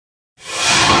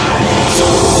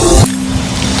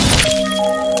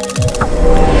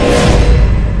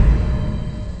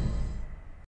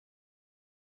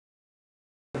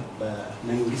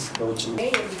በውጭ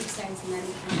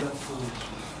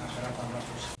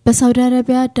በሳውዲ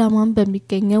አረቢያ ዳማም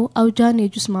በሚገኘው አውጃን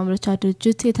የጁስ ማምረቻ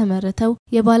ድርጅት የተመረተው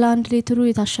የባለ 1 ሊትሩ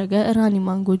የታሸገ ራኒ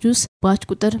ማንጎ ጁስ ባች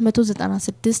ቁጥር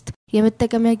 196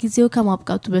 የመጠቀሚያ ጊዜው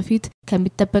ከማብቃቱ በፊት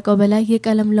ከሚጠበቀው በላይ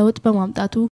የቀለም ለውጥ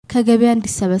በማምጣቱ ከገበያ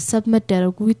እንዲሰበሰብ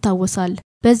መደረጉ ይታወሳል።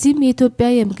 በዚህም የኢትዮጵያ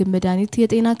የምግብ መድሀኒት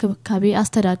የጤና ክብካቤ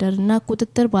አስተዳደርና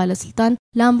ቁጥጥር ባለስልጣን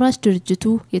ለአምራች ድርጅቱ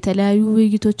የተለያዩ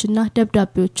ውይይቶችና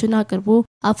ደብዳቤዎችን አቅርቦ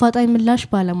አፋጣኝ ምላሽ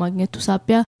ባለማግኘቱ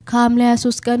ሳቢያ ከሐምሌ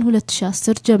 23 ቀን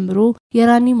 2010 ጀምሮ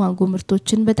የራኒ ማንጎ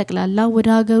ምርቶችን በጠቅላላ ወደ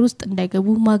ሀገር ውስጥ እንዳይገቡ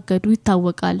ማገዱ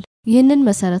ይታወቃል። ይህንን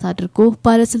መሰረት አድርጎ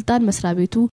ባለስልጣን መስሪያ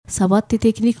ቤቱ 7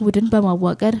 የቴክኒክ ቡድን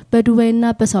በማዋቀር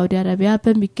በዱባይና በሳውዲ አረቢያ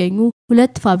በሚገኙ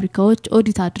 2 ፋብሪካዎች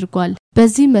ኦዲት አድርጓል።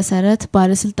 በዚህ መሰረት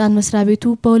ባለስልጣን መስሪያ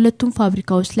ቤቱ በሁለቱም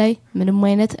ፋብሪካዎች ላይ ምንም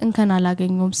አይነት እንከን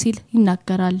አላገኘውም ሲል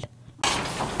ይናገራል።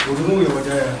 ቡድኑ ወደ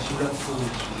 2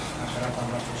 አገራት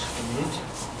አምራቾች ከሚሄድ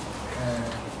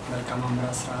ከመልካም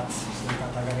አመራር ስርዓት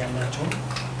ስልጣን ጋር ያላቸው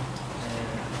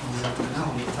ይዘትና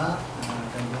ሁኔታ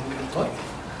ገምግሟል።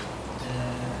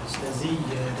 ስለዚህ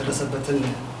የተደረሰበትን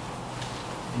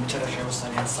የመጨረሻ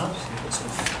ውሳኔ ሀሳብ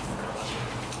በጽሁፍ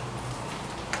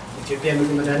ኢትዮጵያ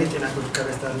የምግብ መድሀኒት ጤና ክብካቤ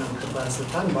አስተዳደርና ቁጥጥር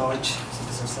ባለስልጣን በአዋጅ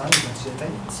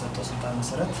 669 የተሰጠው ስልጣን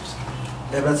መሰረት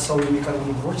ለህብረተሰቡ የሚቀርቡ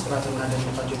ምግቦች ጥራትና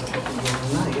ደህንነታቸው የተጠበቁ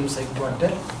እንዲሆኑና ይህም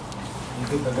ሳይጓደል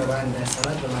ምግብ በገበያ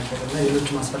እንዳይሰራጭ በማገድና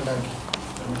ሌሎችም አስፈላጊ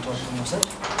እርምጃዎች በመውሰድ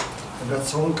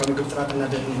ህብረተሰቡን ከምግብ ጥራትና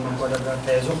ደህንነት መጓደል ጋር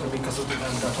ተያይዞ ከሚከሰቱ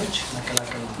ጉዳቶች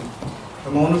መከላከል ነው።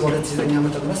 በመሆኑ በ2009 ዓ.ም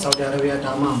ሳውዲ አረቢያ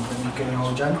ዳማም በሚገኘው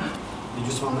አውጃን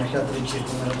የጁስ ማምረቻ ድርጅት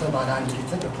የተመረተ ባለ 1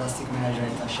 ሊትር በፕላስቲክ መያዣ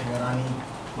የታሸገ ራኒ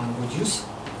ማንጎ ጁስ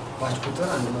ባች ቁጥር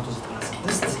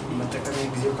 196 መጠቀሚያ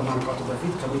ጊዜው ከማብቃቱ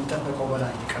በፊት ከሚጠበቀው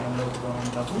በላይ የቀለም ለውጥ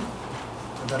በማምጣቱ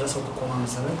በደረሰው ጥቆማ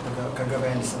መሰረት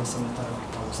ከገበያ እንዲሰበሰብ መደረጉ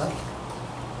ይታወሳል።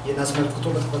 ይህን አስመልክቶ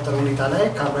በተፈጠረ ሁኔታ ላይ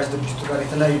ከአምራች ድርጅቱ ጋር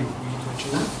የተለያዩ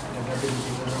ውይይቶችና ደብዳቤዎች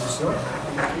የተደረጉ ሲሆን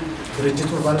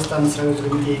ድርጅቱ ባለስልጣን መስሪያ ቤቱ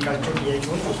ለሚጠይቃቸው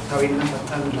ጥያቄዎች ወቅታዊና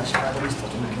ፈጣን ምላሽ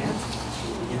ባለመስጠቱ ምክንያት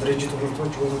የድርጅቱ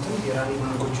ምርቶች የሆኑትን የራኒ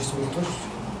ማንጎ ጁስ ምርቶች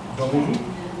በሙሉ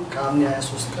ከሐምሌ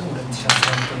 23 ቀን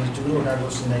 2011 ጀምሮ ወደ ሀገር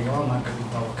ውስጥ እንዳይገባ ማገዱ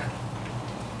ይታወቃል።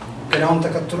 ገናውን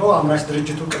ተከትሎ አምራች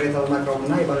ድርጅቱ ቅሬታ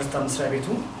በማቅረቡና የባለስልጣን መስሪያ ቤቱ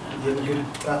የምግብ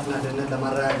ጥራትና ደህንነት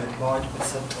ለማረጋገጥ በአዋጅ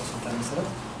በተሰጠው ስልጣን መሰረት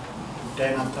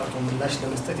ጉዳዩን አጣርቶ ምላሽ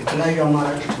ለመስጠት የተለያዩ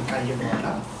አማራጮችን ካየ በኋላ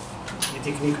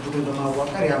የቴክኒክ ቡድን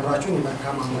በማዋቀር የአምራቹን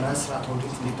የመልካም አመራር ስርዓት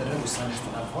ኦዲት እንዲደረግ ውሳኔ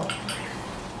አስተላልፏል።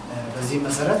 በዚህ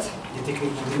መሰረት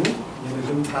የቴክኒክ ቡድኑ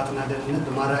የምግብ ጥራትና ደህንነት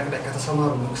በማረጋገጥ ላይ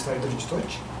ከተሰማሩ መንግስታዊ ድርጅቶች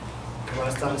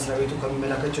ከባለስልጣን መስሪያ ቤቱ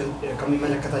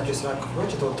ከሚመለከታቸው የስራ ክፍሎች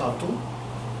የተወጣጡ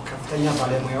ከፍተኛ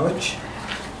ባለሙያዎች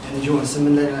እንዲሆን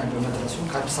ስምምነት ላይ በመድረሱ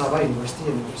ከአዲስ አበባ ዩኒቨርሲቲ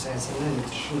የምግብ ሳይንስና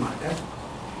ኒውትሪሽን ማዕከል፣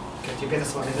 ከኢትዮጵያ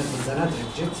ተስማሚነት ምዘና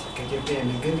ድርጅት፣ ከኢትዮጵያ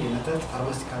የምግብ የመጠጥ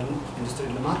ፋርማሲካል ኢንዱስትሪ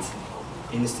ልማት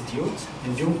ኢንስቲትዩት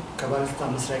እንዲሁም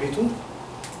ከባለስልጣን መስሪያ ቤቱ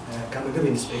ከምግብ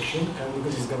ኢንስፔክሽን ከምግብ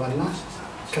ምዝገባና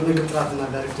ከምግብ ጥራትና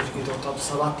ዳይሬክቶች የተወጣጡ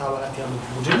 7 አባላት ያሉት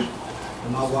ቡድን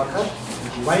በማዋቀር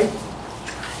ዱባይ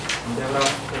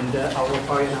እንደ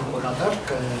አውሮፓውያን አቆጣጠር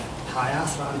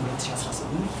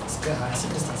ከ2011-2018 እስከ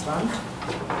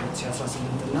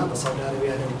 26/11/2018 እና በሳውዲ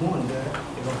አረቢያ ደግሞ እንደ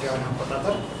አውሮፓውያን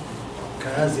አቆጣጠር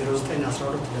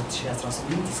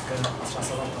ከ09/12/2018 እስከ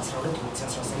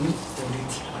 17/12/2018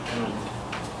 ኦዲት አከናውኗል።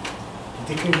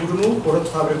 የቴክኒክ ቡድኑ በሁለቱ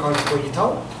ፋብሪካዎች ቆይታው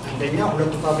አንደኛ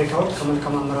ሁለቱ ፋብሪካዎች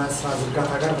ከመልካም አመራር ስራ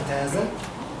ዝርጋታ ጋር በተያያዘ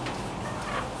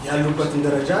ያሉበትን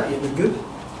ደረጃ የምግብ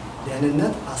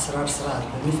ደህንነት አሰራር ስርዓት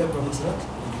በሚፈቅደው መሰረት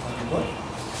ኦዲት አድርጓል።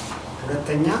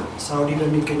 ሁለተኛ ሳውዲ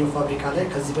በሚገኘው ፋብሪካ ላይ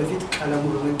ከዚህ በፊት ቀለሙ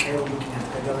በመቀየሩ ምክንያት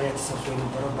ከገበያ ተሰብስቦ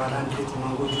የነበረው ባለ 1 ሊትር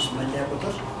ማንጎ ጁስ መለያ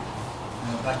ቁጥር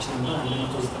ባች ነምበር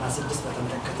 196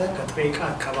 በተመለከተ ከጥሬ ዕቃ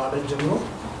አቀባበል ጀምሮ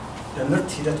በምርት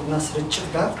ሂደቱና ስርጭት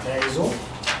ጋር ተያይዞ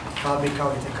ፋብሪካው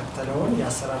የተከተለውን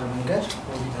የአሰራር መንገድ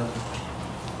ኦዲት አድርጓል።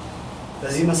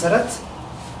 በዚህ መሰረት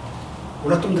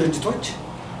ሁለቱም ድርጅቶች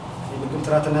የምግብ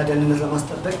ጥራትና ደህንነት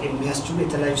ለማስጠበቅ የሚያስችሉ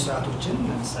የተለያዩ ስርዓቶችን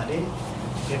ለምሳሌ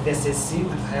FSSC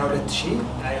 22000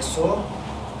 ISO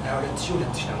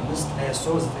 22000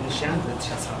 ISO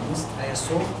 9001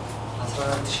 ISO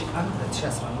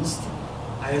 14001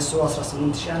 ISO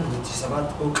 18001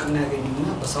 እውቅና ያገኙና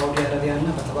በሳውዲ አረቢያና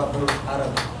በተባበሩት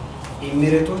አረብ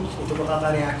ኤሚሬቶች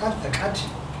የተቆጣጣሪ አካል ፈቃድ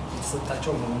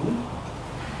የተሰጣቸው መሆኑን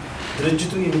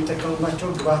ድርጅቱ የሚጠቀምባቸው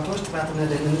ግብአቶች ጥራትና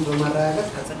ደህንነት በማረጋገጥ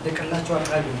ከጸደቀላቸው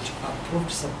አቅራቢዎች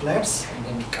approved suppliers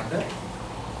እንደሚቀበል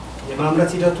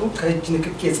የማምረት ሂደቱ ከእጅ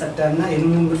ንክኪ የጸዳና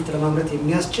የኑን ምርት ለማምረት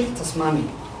የሚያስችል ተስማሚ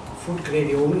ፉድ ግሬድ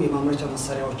የሆኑ የማምረቻ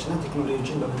መሳሪያዎችና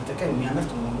ቴክኖሎጂን በመጠቀም የሚያመርት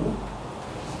መሆኑ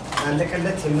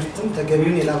ያለቀለት የምርትም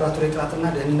ተገቢውን የላቦራቶሪ ጥራትና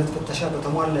ደህንነት ፍተሻ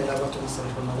በተሟላ የላቦራቶሪ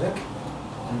መሳሪያዎች በማድረግ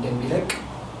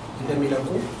እንደሚለቁ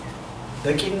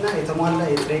በቂና የተሟላ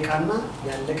የጥሬቃና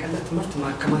ያለቀለት ምርት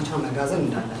ማከማቻ መጋዘን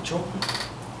እንዳላቸው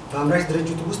በአምራች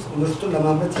ድርጅቱ ውስጥ ምርቱን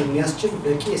ለማምረት የሚያስችል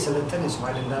በቂ የሰለጠነ የሰው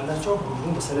ኃይል እንዳላቸው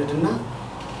ሁሉም በሰነድና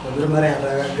በምርመራ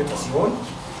ያረጋገጠ ሲሆን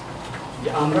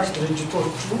የአምራች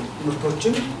ድርጅቶቹ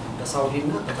ምርቶችን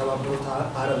በሳውዲና በተባበሩት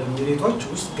አረብ ኤሚሬቶች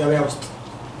ውስጥ ገበያ ውስጥ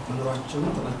መኖራቸውን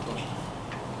ተመልክቷል።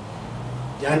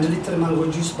 የ1 ሊትር ማንጎ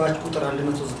ጁስ ባች ቁጥር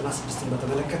 196ን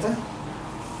በተመለከተ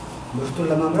ምርቱን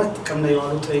ለማምረት ጥቅም ላይ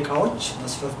የዋሉ ጥሬ ዕቃዎች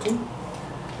መስፈርቱ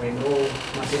ወይም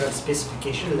ማቴሪያል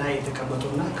ስፔሲፊኬሽን ላይ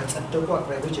የተቀመጡና ከጸደቁ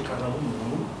አቅራቢዎች የቀረቡ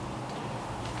መሆኑ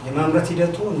የማምረት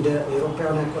ሂደቱ እንደ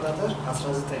አውሮፓውያን አቆጣጠር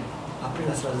አፕሪል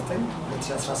 19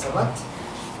 2017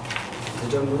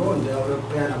 ተጀምሮ እንደ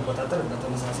አውሮፓውያን አቆጣጠር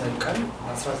በተመሳሳይ ቀን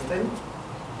 19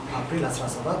 አፕሪል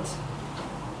 17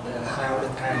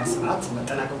 22 ሰዓት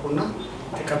መጠናቀቁና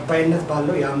ተቀባይነት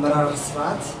ባለው የአመራር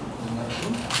ስርዓት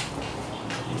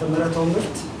የተመረተው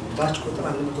ምርት ባች ቁጥር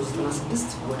 196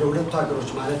 ወደ ሁለቱ ሀገሮች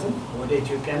ማለትም ወደ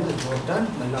ኢትዮጵያና ጆርዳን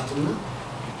መላኩና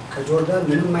ከጆርዳን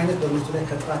ምንም አይነት በምርቱ ላይ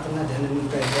ከጥራትና ደህንነት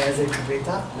ጋር የተያያዘ ቅሬታ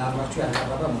ለአምራቹ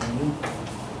ያቀረበ መሆኑ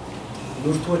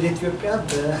ምርቱ ወደ ኢትዮጵያ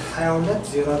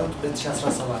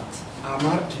በ22/04/2017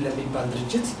 አማርድ ለሚባል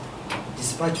ድርጅት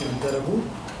ዲስፓች መደረጉ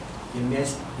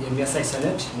የሚያሳይ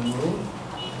ሰነድ መኖሩ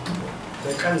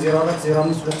በቀን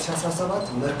 04/05/2017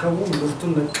 መርከቡ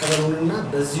ምርቱን መቀበሉንና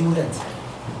በዚህ ዕለት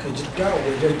ከጅዳ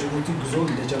ወደ ጅቡቲ ጉዞ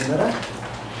እንደጀመረ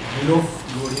ብሎፍ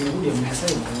ሎሪንጉ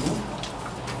የሚያሳይ መሆኑ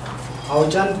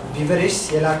አውጃን ቢቨሬጅ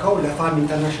የላከው ለፋም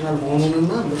ኢንተርናሽናል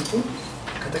መሆኑንና ምርቱን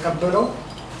ከተቀበለው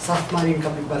ሳፍ ማሪን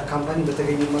ከሚባል ካምፓኒ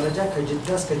በተገኘ መረጃ ከጅዳ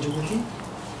እስከ ጅቡቲ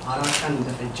 4 ቀን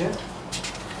እንደፈጀ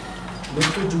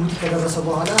ምርቱ ጅቡቲ ከደረሰ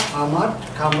በኋላ አማድ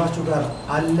ከአምራቹ ጋር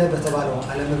አለ በተባለው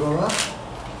አለመግባባት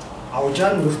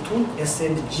አውጃን ምርቱን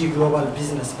ኤስኤንጂ ግሎባል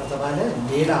ቢዝነስ በተባለ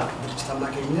ሌላ ድርጅት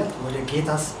አማካኝነት ወደ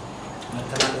ጌታስ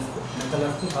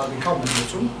መተላለፉ ፋብሪካው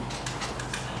መግለጹን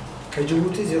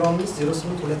ከጅቡቲ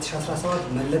 05/08/2017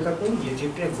 መለቀቁን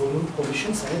የኢትዮጵያ ጉምሩክ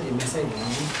ኮሚሽን ሰነድ የሚያሳይ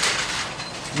መሆኑ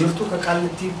ምርቱ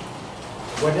ከቃሊቲ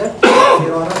ወደ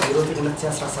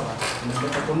 04/09/2017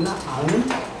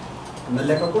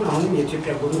 መለቀቁን አሁንም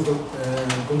የኢትዮጵያ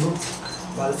ጉምሩክ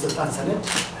ባለስልጣን ሰነድ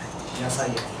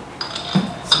ያሳያል።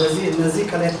 ስለዚህ እነዚህ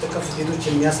ከላይ የተጠቀሱት ሂደቶች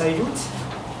የሚያሳዩት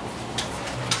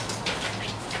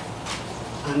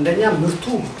አንደኛ ምርቱ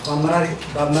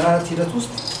በአመራረት ሂደት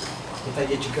ውስጥ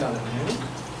የታየ ችግር አለመኖሩ፣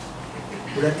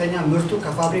 ሁለተኛ ምርቱ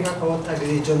ከፋብሪካ ከወጣ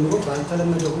ጊዜ ጀምሮ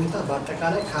ባልተለመደ ሁኔታ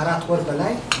በአጠቃላይ ከ4 ወር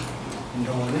በላይ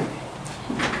እንደሆነ፣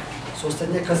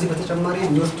 ሶስተኛ ከዚህ በተጨማሪ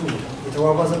ምርቱ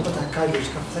የተጓጓዘበት አካባቢዎች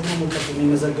ከፍተኛ ሙቀት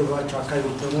የሚመዘግባቸው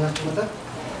አካባቢዎች በመሆናቸው መጠን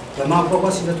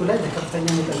በማጓጓዝ ሂደቱ ላይ ለከፍተኛ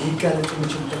ሙቀት ሊጋለጥ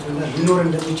የሚችልበት ሁኔታ ሊኖር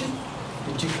እንደሚችል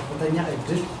እጅግ ከፍተኛ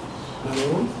እድል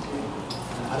መኖሩን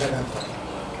አረጋግጧል።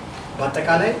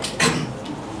 በአጠቃላይ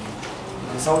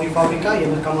ሳውዲ ፋብሪካ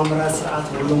የመልካም አመራረት ስርዓት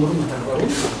ሙሉ ለሙሉ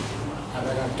መተግበሩን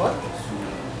አረጋግጧል።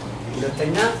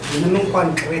 ሁለተኛ ምንም እንኳን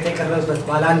ቅሬታ የቀረበበት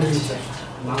ባለ 1 ሊትር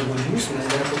ማንጎ ጁስ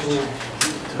መለያ ቁጥሩ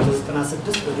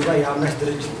 196 በዱባይ የአምራች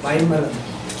ድርጅት ባይመረጥ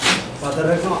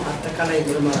ባደረግነው አጠቃላይ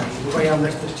ምርመራ የዱባይ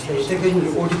የአምራች ድርጅት ላይ የተገኙ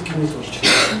የኦዲት ግኝቶች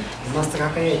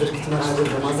ማስተካከያ የድርጊት መርሃ ግብር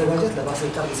በማዘጋጀት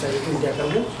ለባለስልጣን መስሪያ ቤቱ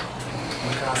እንዲያቀርቡ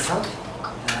ምክረ ሀሳብ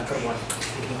አቅርቧል።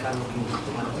 ቴክኒካል ግኝት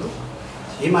ማለት ነው።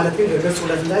 ይህ ማለት ግን በገጽ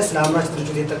 2 ላይ ስለ አምራች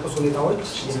ድርጅት የተጠቀሱ ሁኔታዎች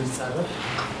የሚጻረር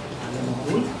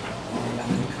አለመሆኑን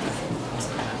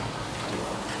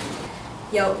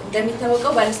ያው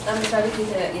እንደሚታወቀው ባለስልጣን መስሪያ ቤት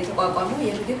የተቋቋመው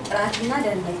የምግብ ጥራትና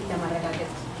ደህንነትን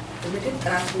ለማረጋገጥ የምግብ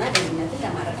ጥራትና ደህንነትን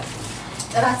ለማረጋገጥ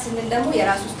ጥራት ስንል ደግሞ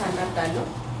የራሱ ስታንዳርድ አለው።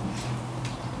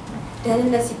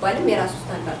 ደህንነት ሲባልም የራሱ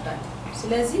ስታንዳርድ አለው።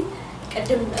 ስለዚህ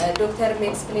ቅድም ዶክተር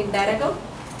ኤክስፕሌን እንዳደረገው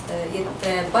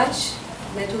በባች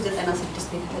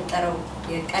 196 የተፈጠረው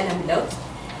የቀለም ለውጥ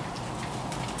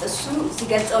እሱ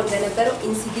ሲገልጸው እንደነበረው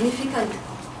ኢንሲግኒፊካንት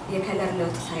የከለር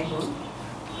ለውጥ ሳይሆን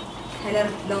ከለር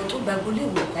ለውጡ በጉልህ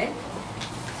የሚታይ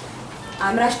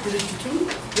አምራች ድርጅቱ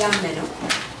ያመነው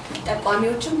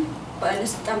ጠቋሚዎችም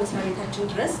ባለስልጣን መስሪያ ቤታችን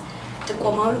ድረስ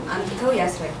ጥቆማውን አምጥተው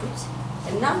ያስረዱት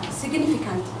እና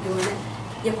ሲግኒፊካንት የሆነ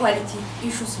የኳሊቲ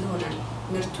ኢሹ ስለሆነ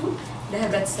ምርቱ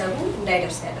ለህብረተሰቡ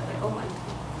እንዳይደርስ ያደረገው ማለት ነው።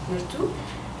 ምርቱ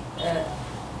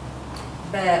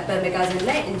በመጋዘን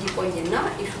ላይ እንዲቆይና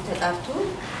ኢሹ ተጣርቶ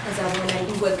ከዛ በኋላ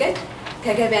እንዲወገድ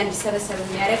ከገበያ እንዲሰበሰብ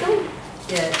የሚያደርገው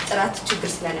የጥራት ችግር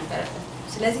ስለነበረበት።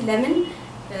 ስለዚህ ለምን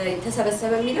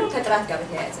ተሰበሰበ የሚለው ከጥራት ጋር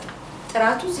በተያያዘ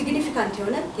ጥራቱ ሲግኒፊካንት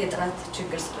የሆነ የጥራት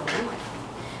ችግር ስለሆነ ማለት ነው።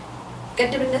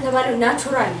 ቅድም እንደተባለው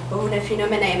ናቹራል በሆነ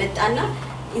ፊኖሜና የመጣና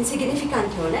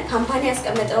ኢንሲግኒፊካንት የሆነ ካምፓኒ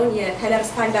ያስቀመጠውን የከለር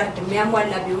ስታንዳርድ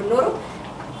የሚያሟላ ቢሆን ኖሮ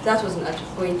that was not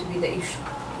going to be the issue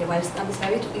የባለስልጣን መስሪያ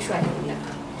ቤቱ ኢሹ አይሆንም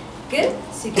ነበር። ግን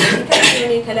ሲግኒፊካንት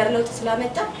የሆነ የከለር ለውጥ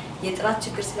ስላመጣ የጥራት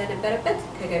ችግር ስለነበረበት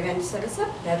ከገበያ እንዲሰበሰብ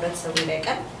ለህብረተሰቡ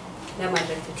እንዳይቀርብ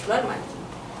ለማድረግ ተችሏል ማለት ነው።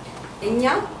 እኛ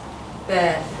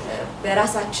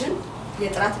በራሳችን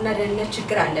የጥራትና ደህንነት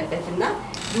ችግር አለበትና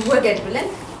ይወገድ ብለን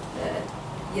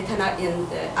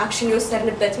አክሽን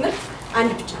የወሰድንበት ምርት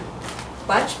አንድ ብቻ ነው፣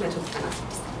 ባች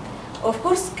 196 ኦፍ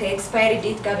ኮርስ ከኤክስፓየሪ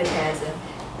ዴት ጋር በተያያዘ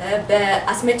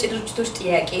በአስመጭ ድርጅቶች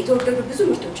ጥያቄ የተወገዱ ብዙ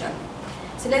ምርቶች አሉ።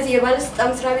 ስለዚህ የባለስልጣን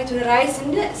መስሪያ ቤቱን ራዕይ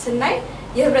ስናይ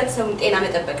የህብረተሰቡን ጤና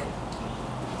መጠበቅ ነው።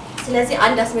 ስለዚህ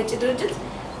አንድ አስመጭ ድርጅት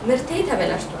ምርቴ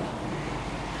ተበላሽቷል፣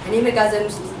 እኔ መጋዘን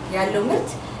ውስጥ ያለው ምርት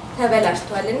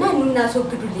ተበላሽቷልና ኑና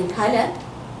አስወግዱልኝ ካለ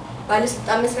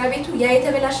ባለስልጣን መስሪያ ቤቱ ያ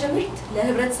የተበላሸ ምርት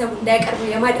ለህብረተሰቡ እንዳይቀርብ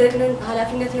የማድረግ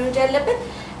ኃላፊነት ነው እንጂ ያለበት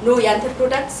ኖ ያንተ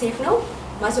ፕሮዳክት ሴፍ ነው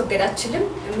ማስወገድ አትችልም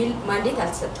የሚል ማንዴት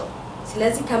አልተሰጠውም።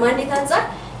 ስለዚህ ከማንዴት አንፃር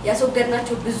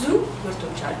ያስወገድናቸው ብዙ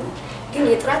ምርቶች አሉ። ግን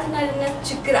የጥራትና ደህንነት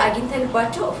ችግር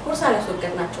አግኝተንባቸው ኦፍ ኮርስ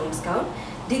አላስወገድናቸውም። እስካሁን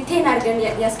ዲቴን አድርገን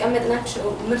ያስቀመጥናቸው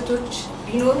ምርቶች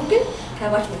ቢኖሩ ግን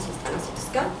ከባች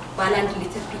 196 ጋር ባለ 1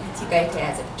 ሊትር ፒኢቲ ጋር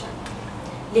የተያያዘ ብቻ ነው።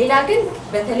 ሌላ ግን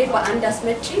በተለይ በአንድ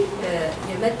አስመጪ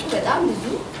የመጡ በጣም ብዙ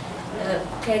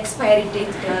ከኤክስፓየሪ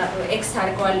ዴት ጋር ኤክስ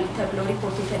አድርገዋል ተብሎ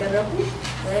ሪፖርት የተደረጉ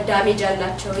ዳሜጅ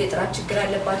አላቸው የጥራት ችግር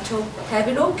አለባቸው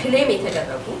ተብሎ ክሌም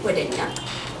የተደረጉ ወደኛ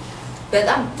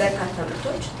በጣም በርካታ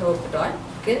ምርቶች ተወግደዋል።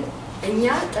 ግን እኛ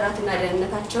ጥራትና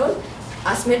ደህንነታቸውን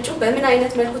አስመጪው በምን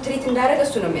አይነት መልኩ ትሪት እንዳደረገ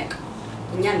እሱ ነው የሚያውቀው፣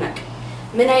 እኛ አናውቅም።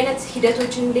 ምን አይነት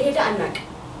ሂደቶችን እንደሄደ አናውቅም።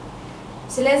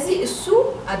 ስለዚህ እሱ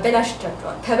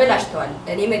ተበላሽተዋል፣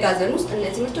 እኔ መጋዘን ውስጥ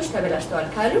እነዚህ ምርቶች ተበላሽተዋል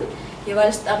ካሉ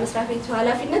የባለስልጣን መስሪያ ቤቱ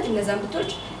ኃላፊነት እነዛን ምርቶች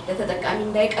ለተጠቃሚ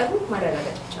እንዳይቀርቡ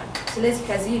ማረጋገጥ ብቻ ነው። ስለዚህ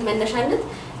ከዚህ መነሻነት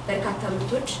በርካታ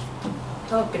ምርቶች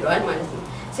ተወግደዋል ማለት ነው።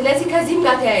 ስለዚህ ከዚህም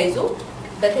ጋር ተያይዞ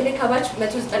በተለይ ከባች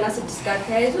 196 ጋር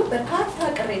ተያይዞ በርካታ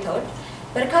ቅሬታዎች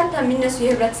በርካታ የሚነሱ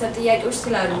የህብረተሰብ ጥያቄዎች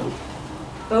ስላሉ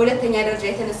በሁለተኛ ደረጃ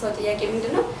የተነሳው ጥያቄ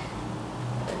ምንድነው?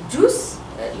 ጁስ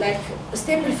ላይክ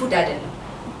ስቴፕል ፉድ አይደለም፣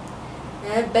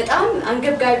 በጣም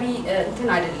አንገብጋቢ እንትን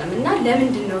አይደለም እና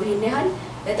ለምንድን ነው ይሄን ያህል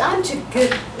በጣም ችግር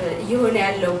እየሆነ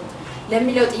ያለው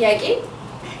ለሚለው ጥያቄ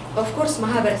ኦፍ ኮርስ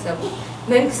ማህበረሰቡ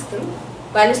መንግስትም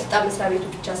ባለስልጣን መስሪያ ቤቱ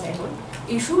ብቻ ሳይሆን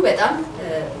ኢሹ በጣም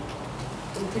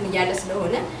እንትን ያለ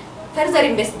ስለሆነ ፈርዘር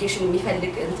ኢንቨስቲጌሽን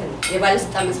የሚፈልግ እንትን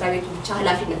የባለስልጣን መስሪያ ቤቱ ብቻ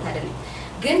ኃላፊነት አይደለም።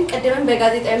 ግን ቀደም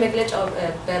በጋዜጣዊ መግለጫው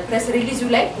በፕሬስ ሪሊዙ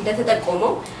ላይ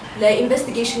እንደተጠቆመው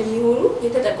ለኢንቨስቲጌሽን የሚሆኑ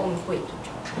የተጠቆሙ ፖይንቶች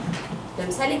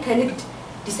ለምሳሌ ከንግድ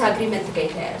ዲስአግሪመንት ጋር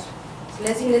የተያያዙ።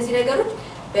 ስለዚህ እነዚህ ነገሮች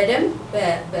በደንብ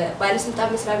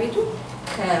በባለስልጣን መስሪያ ቤቱ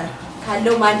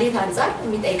ካለው ማንዴት አንፃር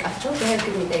የሚጠይቃቸው በህግ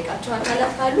የሚጠይቃቸው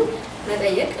አካላት ካሉ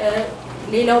መጠየቅ፣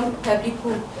 ሌላውም ፐብሊኩ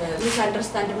ሚስ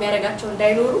አንደርስታንድ የሚያደርጋቸው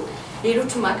እንዳይኖሩ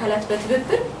ሌሎችም አካላት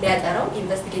በትብብር ሊያጠራው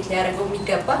ኢንቨስቲጌት ሊያደርገው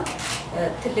የሚገባ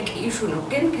ትልቅ ኢሹ ነው።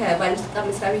 ግን ከባለስልጣን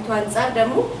መስሪያ ቤቱ አንፃር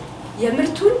ደግሞ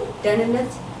የምርቱን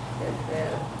ደህንነት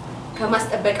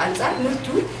ከማስጠበቅ አንፃር ምርቱ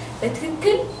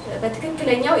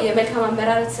በትክክለኛው የመልካም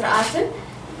አመራረት ስርዓትን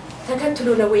ተከትሎ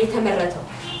ነው ወይ የተመረተው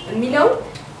የሚለው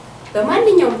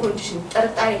በማንኛውም ኮንዲሽን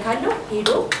ጥርጣሬ ካለው ሄዶ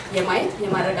የማየት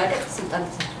የማረጋገጥ ስልጣን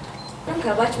ተሰጥቷል።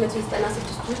 ከባች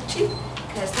 196 ውጪ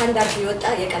ከስታንዳርድ የወጣ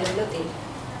የቀለም ለውጥ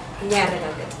እኛ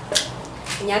ያረጋገጥ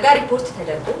እኛ ጋር ሪፖርት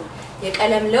ተደርጎ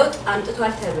የቀለም ለውጥ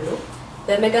አምጥቷል ተብሎ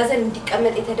በመጋዘን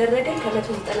እንዲቀመጥ የተደረገ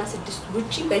ከ196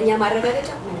 ውጪ በእኛ ማረጋገጫ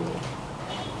ምንም የለም።